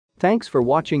Thanks for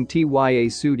watching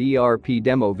TYASuite ERP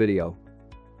demo video.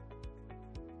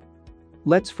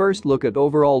 Let's first look at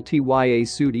overall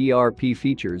TYASuite ERP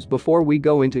features before we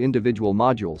go into individual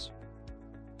modules.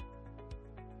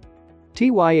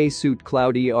 TYASuite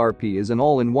Cloud ERP is an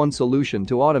all-in-one solution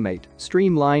to automate,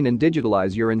 streamline and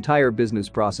digitalize your entire business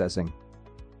processing.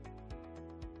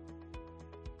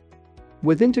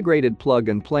 With integrated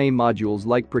plug-and-play modules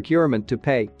like procurement to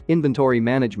pay, inventory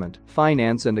management,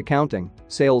 finance and accounting,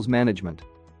 sales management.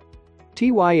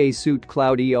 TYASuite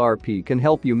Cloud ERP can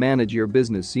help you manage your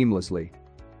business seamlessly.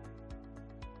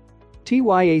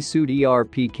 TYASuite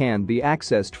ERP can be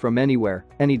accessed from anywhere,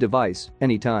 any device,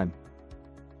 anytime.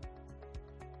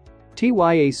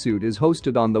 TYASuite is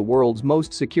hosted on the world's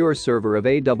most secure server of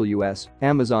AWS,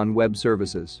 Amazon Web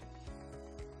Services.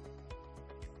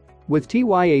 With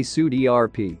TYASuite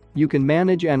ERP, you can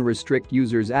manage and restrict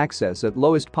users' access at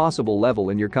lowest possible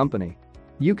level in your company.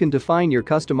 You can define your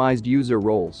customized user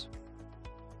roles.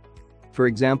 For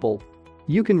example,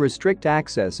 you can restrict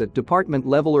access at department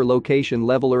level or location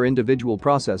level or individual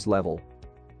process level.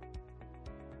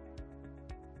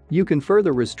 You can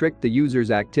further restrict the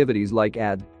user's activities like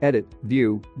add, edit,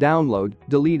 view, download,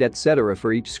 delete, etc.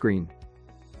 for each screen.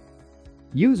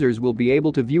 Users will be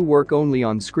able to view work only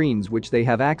on screens which they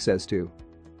have access to.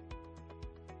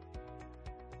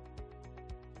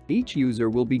 Each user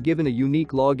will be given a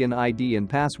unique login ID and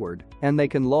password, and they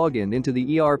can log into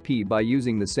the ERP by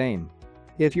using the same.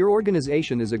 If your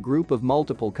organization is a group of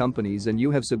multiple companies and you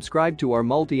have subscribed to our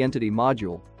multi-entity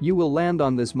module, you will land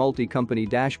on this multi-company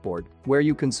dashboard, where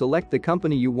you can select the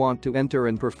company you want to enter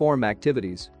and perform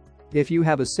activities. If you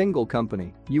have a single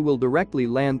company, you will directly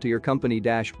land to your company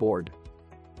dashboard.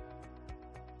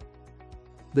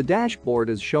 The dashboard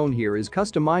as shown here is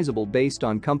customizable based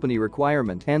on company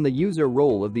requirement and the user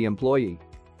role of the employee.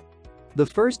 The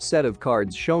first set of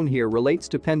cards shown here relates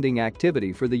to pending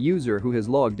activity for the user who has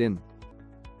logged in.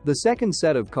 The second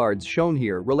set of cards shown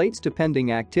here relates to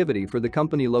pending activity for the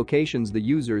company locations the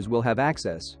users will have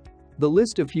access. The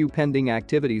list of few pending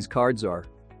activities cards are: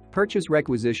 Purchase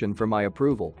Requisition for my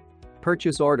approval,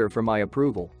 Purchase Order for my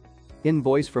approval,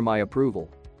 Invoice for my approval,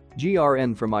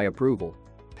 GRN for my approval,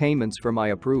 Payments for my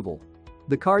approval.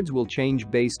 The cards will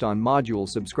change based on module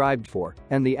subscribed for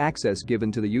and the access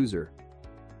given to the user.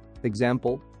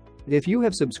 Example: if you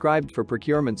have subscribed for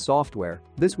Procurement Software,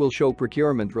 this will show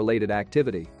procurement-related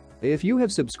activity. If you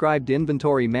have subscribed to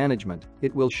Inventory Management,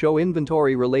 it will show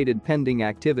inventory-related pending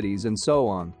activities and so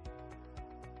on.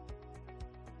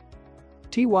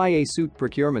 TYASuite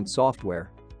Procurement Software.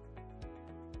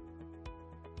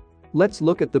 Let's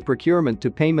look at the procurement to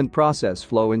payment process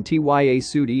flow in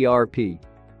TYASuite ERP.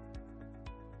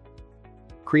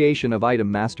 Creation of Item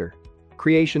Master.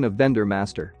 Creation of Vendor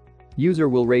Master. User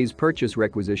will raise purchase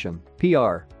requisition,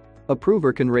 PR.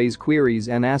 Approver can raise queries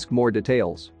and ask more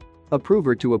details.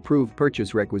 Approver to approve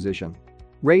purchase requisition.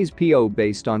 Raise PO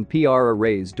based on PR or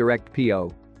raise direct PO.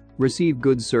 Receive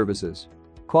goods services.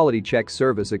 Quality check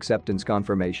service acceptance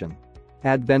confirmation.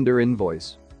 Add vendor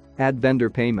invoice. Add vendor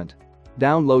payment.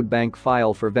 Download bank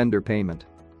file for vendor payment.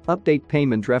 Update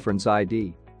payment reference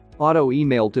ID. Auto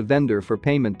email to vendor for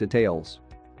payment details.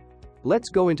 Let's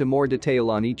go into more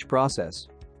detail on each process.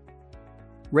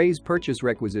 Raise purchase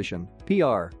requisition,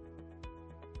 PR.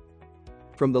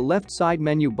 From the left side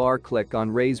menu bar, click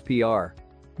on Raise PR.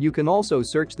 You can also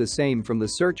search the same from the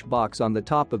search box on the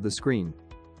top of the screen.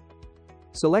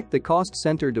 Select the cost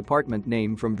center department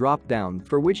name from drop-down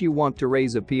for which you want to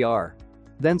raise a PR.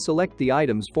 Then select the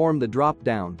items from the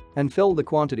drop-down and fill the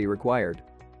quantity required.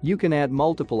 You can add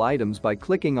multiple items by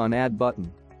clicking on Add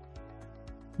button.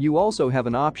 You also have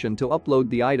an option to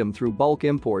upload the item through bulk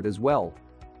import as well.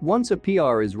 Once a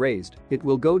PR is raised, it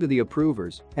will go to the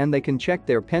approvers and they can check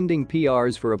their pending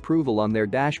PRs for approval on their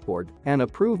dashboard and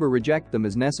approve or reject them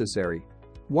as necessary.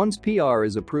 Once PR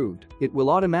is approved, it will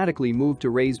automatically move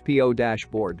to Raise PO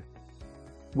dashboard.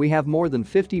 We have more than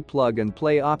 50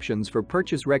 plug-and-play options for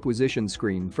purchase requisition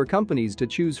screen for companies to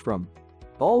choose from.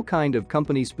 All kind of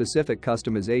company-specific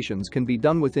customizations can be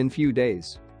done within few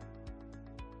days.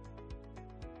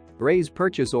 Raise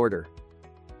purchase order.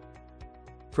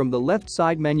 From the left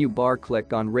side menu bar,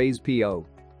 click on Raise PO.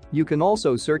 You can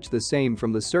also search the same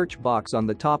from the search box on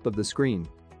the top of the screen.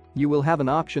 You will have an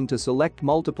option to select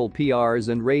multiple PRs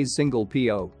and raise single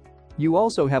PO. You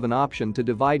also have an option to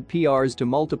divide PRs to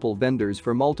multiple vendors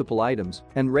for multiple items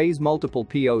and raise multiple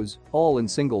POs, all in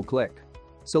single click.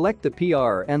 Select the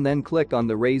PR and then click on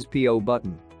the Raise PO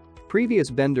button. Previous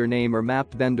vendor name or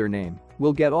mapped vendor name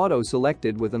will get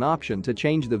auto-selected with an option to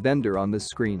change the vendor on this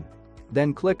screen.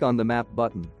 Then click on the Map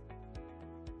button.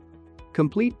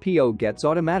 Complete PO gets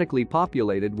automatically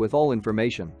populated with all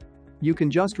information. You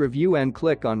can just review and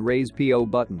click on Raise PO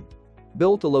button.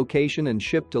 Bill to location and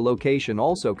ship to location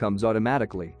also comes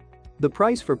automatically. The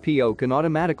price for PO can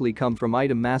automatically come from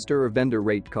item master or vendor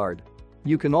rate card.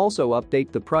 You can also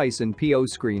update the price in PO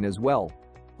screen as well.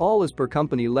 All is per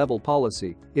company level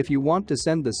policy. If you want to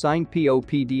send the signed PO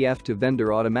PDF to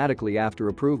vendor automatically after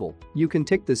approval, you can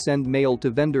tick the Send Mail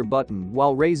to Vendor button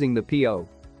while raising the PO.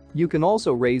 You can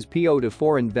also raise PO to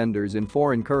foreign vendors in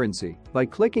foreign currency by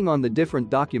clicking on the Different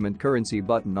Document Currency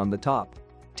button on the top.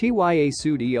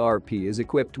 TYASuite ERP is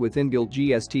equipped with inbuilt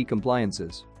GST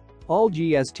compliances. All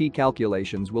GST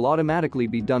calculations will automatically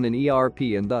be done in ERP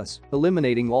and thus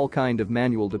eliminating all kind of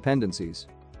manual dependencies.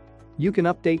 You can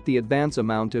update the advance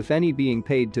amount if any being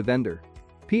paid to vendor.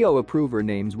 PO approver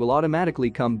names will automatically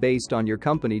come based on your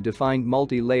company-defined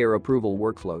multi-layer approval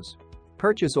workflows.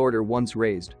 Purchase order once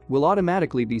raised will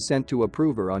automatically be sent to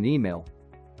approver on email.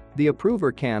 The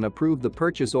approver can approve the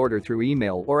purchase order through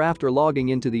email or after logging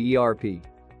into the ERP.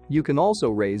 You can also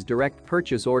raise direct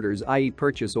purchase orders, i.e.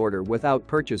 purchase order without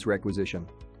purchase requisition.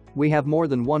 We have more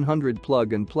than 100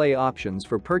 plug-and-play options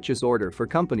for purchase order for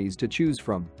companies to choose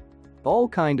from. All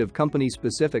kind of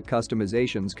company-specific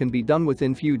customizations can be done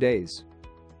within few days.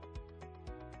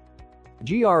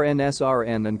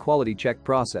 GRN/SRN and quality check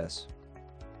process.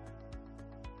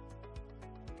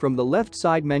 From the left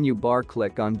side menu bar,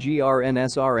 click on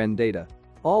GRN/SRN data.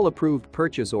 All approved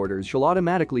purchase orders shall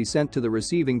automatically sent to the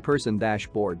receiving person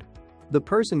dashboard. The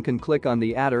person can click on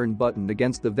the Add Earn button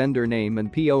against the vendor name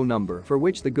and PO number for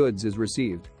which the goods is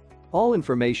received. All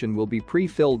information will be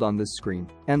pre-filled on this screen,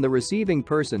 and the receiving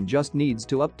person just needs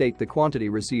to update the quantity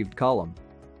received column.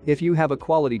 If you have a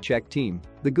quality check team,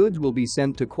 the goods will be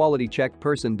sent to quality check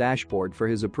person dashboard for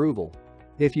his approval.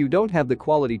 If you don't have the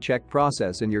quality check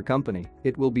process in your company,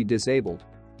 it will be disabled.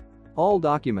 All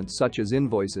documents such as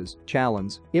invoices,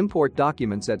 challenges, import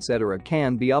documents etc.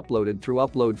 can be uploaded through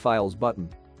Upload Files button.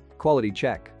 Quality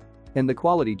check. In the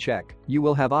quality check, you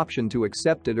will have option to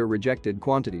accepted or rejected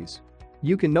quantities.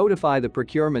 You can notify the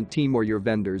procurement team or your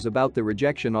vendors about the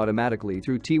rejection automatically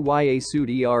through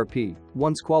TYASuite ERP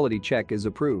once quality check is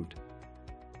approved.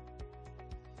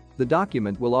 The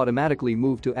document will automatically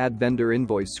move to Add Vendor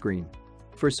Invoice screen.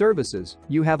 For services,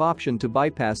 you have option to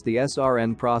bypass the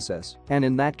SRN process, and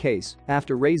in that case,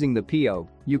 after raising the PO,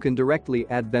 you can directly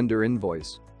add vendor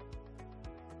invoice.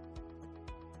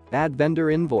 Add vendor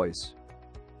invoice.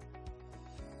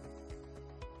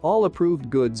 All approved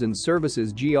goods and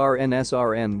services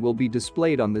GRN/SRN will be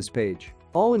displayed on this page.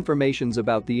 All informations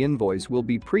about the invoice will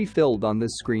be pre-filled on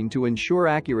this screen to ensure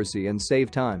accuracy and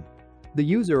save time. The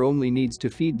user only needs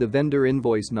to feed the vendor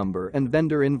invoice number and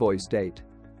vendor invoice date.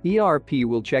 ERP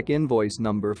will check invoice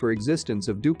number for existence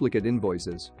of duplicate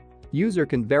invoices. User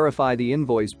can verify the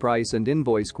invoice price and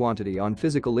invoice quantity on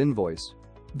physical invoice.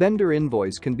 Vendor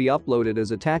invoice can be uploaded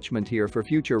as attachment here for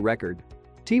future record.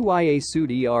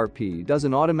 TYASuite ERP does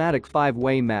an automatic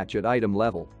 5-way match at item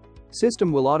level.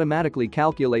 System will automatically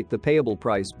calculate the payable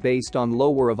price based on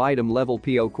lower of item level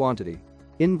PO quantity,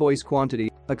 invoice quantity,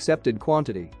 accepted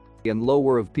quantity, and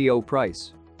lower of PO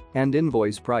price and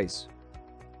invoice price.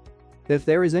 If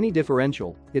there is any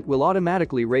differential, it will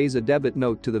automatically raise a debit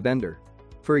note to the vendor.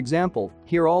 For example,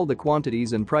 here all the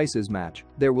quantities and prices match,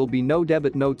 there will be no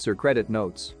debit notes or credit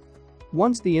notes.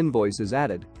 Once the invoice is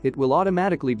added, it will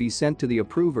automatically be sent to the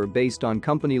approver based on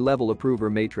company-level approver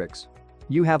matrix.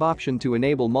 You have option to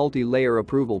enable multi-layer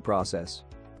approval process.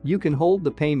 You can hold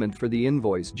the payment for the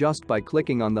invoice just by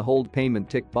clicking on the Hold Payment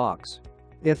tick box.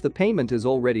 If the payment is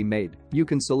already made, you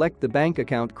can select the bank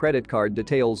account credit card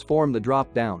details form the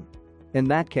drop-down. In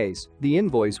that case, the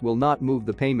invoice will not move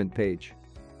the payment page.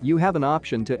 You have an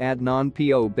option to add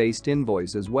non-PO based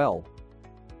invoice as well.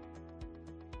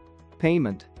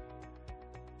 Payment.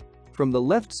 From the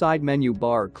left side menu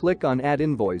bar, click on Add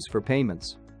Invoice for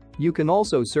payments. You can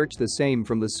also search the same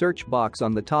from the search box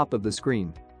on the top of the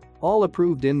screen. All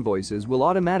approved invoices will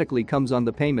automatically comes on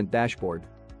the payment dashboard.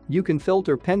 You can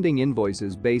filter pending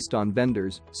invoices based on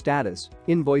vendors, status,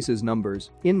 invoices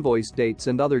numbers, invoice dates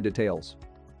and other details.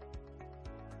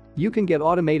 You can get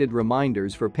automated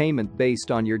reminders for payment based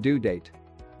on your due date.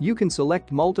 You can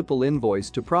select multiple invoice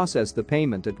to process the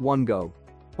payment at one go.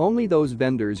 Only those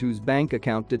vendors whose bank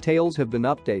account details have been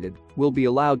updated will be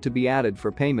allowed to be added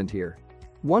for payment here.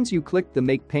 Once you click the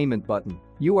Make Payment button,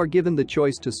 you are given the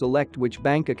choice to select which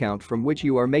bank account from which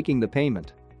you are making the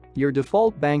payment. Your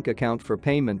default bank account for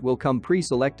payment will come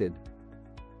pre-selected.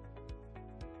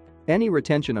 Any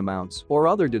retention amounts or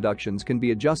other deductions can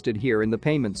be adjusted here in the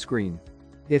payment screen.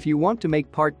 If you want to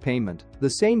make part payment, the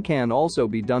same can also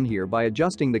be done here by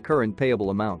adjusting the current payable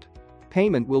amount.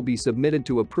 Payment will be submitted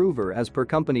to approver as per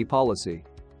company policy.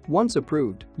 Once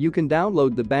approved, you can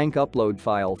download the bank upload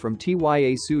file from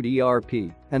TYASuite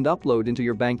ERP and upload into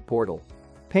your bank portal.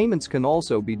 Payments can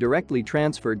also be directly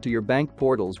transferred to your bank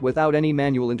portals without any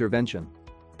manual intervention.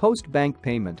 Post-bank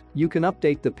payment, you can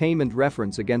update the payment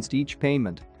reference against each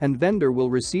payment, and vendor will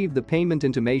receive the payment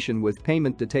intimation with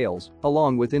payment details,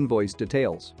 along with invoice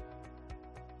details.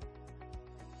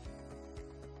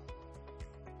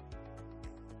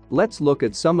 Let's look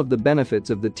at some of the benefits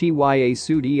of the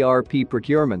TYASuite ERP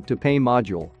Procurement to Pay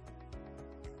module.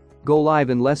 Go live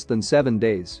in less than 7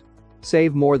 days.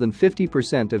 Save more than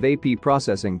 50% of AP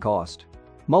processing cost.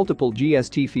 Multiple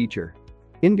GST feature.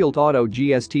 Inbuilt auto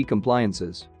GST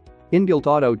compliances. Inbuilt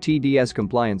auto TDS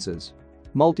compliances.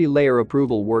 Multi-layer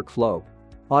approval workflow.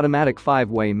 Automatic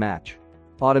 5-way match.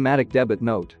 Automatic debit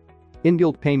note.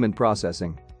 Inbuilt payment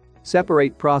processing.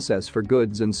 Separate process for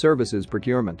goods and services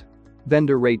procurement.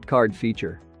 Vendor rate card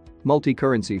feature.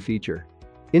 Multi-currency feature.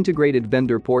 Integrated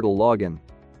vendor portal login.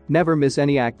 Never miss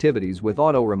any activities with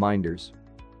auto reminders.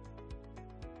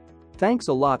 Thanks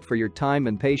a lot for your time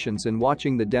and patience in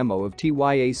watching the demo of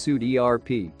TYASuite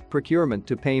ERP Procurement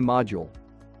to Pay module.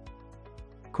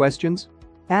 Questions?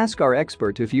 Ask our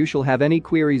expert if you shall have any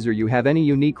queries or you have any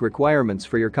unique requirements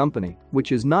for your company,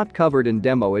 which is not covered in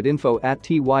demo at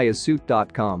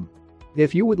info@tyasuite.com.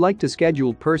 If you would like to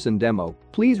schedule person demo,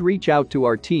 please reach out to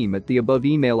our team at the above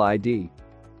email ID.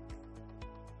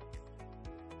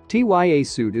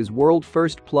 TYASuite is world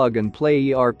first plug and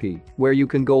play ERP, where you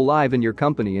can go live in your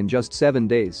company in just 7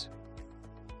 days.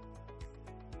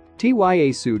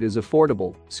 TYASuite is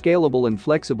affordable, scalable and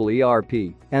flexible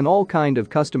ERP, and all kind of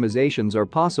customizations are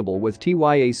possible with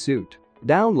TYASuite.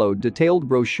 Download detailed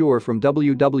brochure from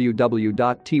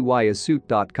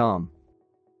www.tyasuite.com.